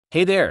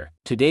Hey there,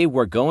 today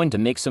we're going to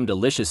make some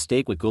delicious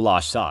steak with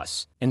goulash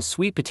sauce and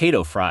sweet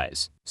potato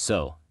fries.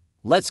 So,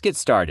 let's get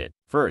started.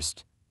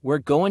 First, we're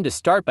going to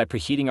start by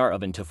preheating our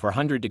oven to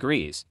 400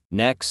 degrees.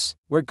 Next,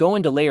 we're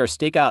going to lay our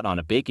steak out on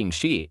a baking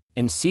sheet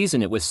and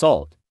season it with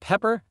salt,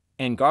 pepper,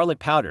 and garlic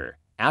powder.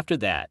 After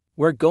that,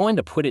 we're going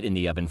to put it in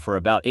the oven for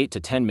about 8 to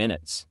 10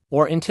 minutes,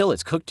 or until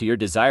it's cooked to your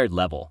desired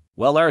level.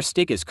 While our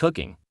steak is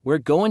cooking, we're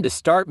going to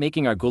start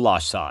making our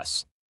goulash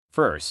sauce.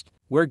 First,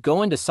 we're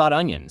going to saute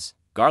onions,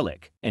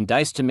 garlic, and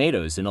diced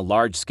tomatoes in a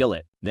large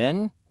skillet.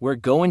 Then, we're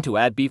going to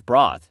add beef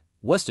broth,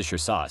 Worcestershire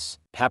sauce,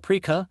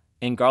 paprika,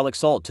 and garlic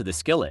salt to the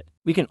skillet.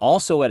 We can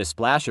also add a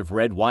splash of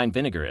red wine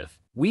vinegar if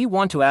we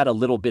want to add a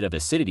little bit of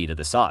acidity to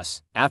the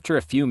sauce. After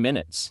a few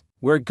minutes,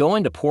 we're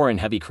going to pour in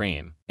heavy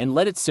cream and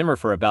let it simmer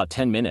for about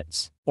 10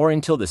 minutes, or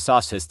until the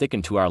sauce has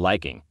thickened to our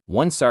liking.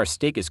 Once our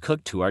steak is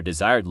cooked to our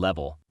desired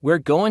level, we're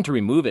going to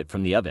remove it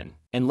from the oven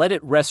and let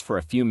it rest for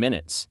a few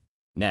minutes.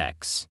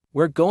 Next,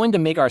 we're going to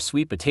make our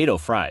sweet potato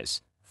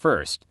fries.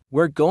 First,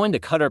 we're going to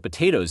cut our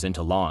potatoes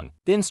into long,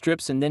 thin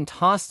strips and then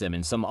toss them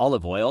in some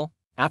olive oil.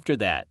 After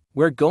that,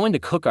 we're going to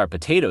cook our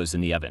potatoes in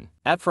the oven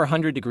at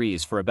 400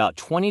 degrees for about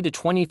 20 to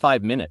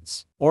 25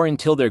 minutes, or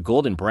until they're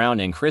golden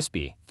brown and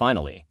crispy.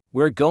 Finally,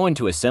 we're going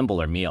to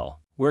assemble our meal.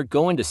 We're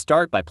going to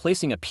start by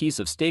placing a piece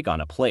of steak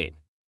on a plate.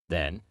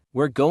 Then,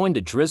 we're going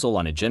to drizzle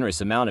on a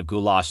generous amount of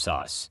goulash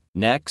sauce.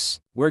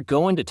 Next, we're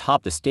going to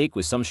top the steak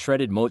with some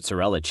shredded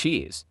mozzarella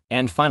cheese.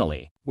 And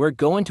finally, we're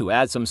going to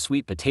add some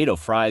sweet potato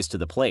fries to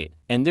the plate.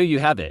 And there you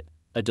have it,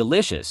 a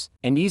delicious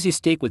and easy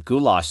steak with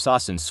goulash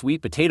sauce and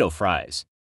sweet potato fries.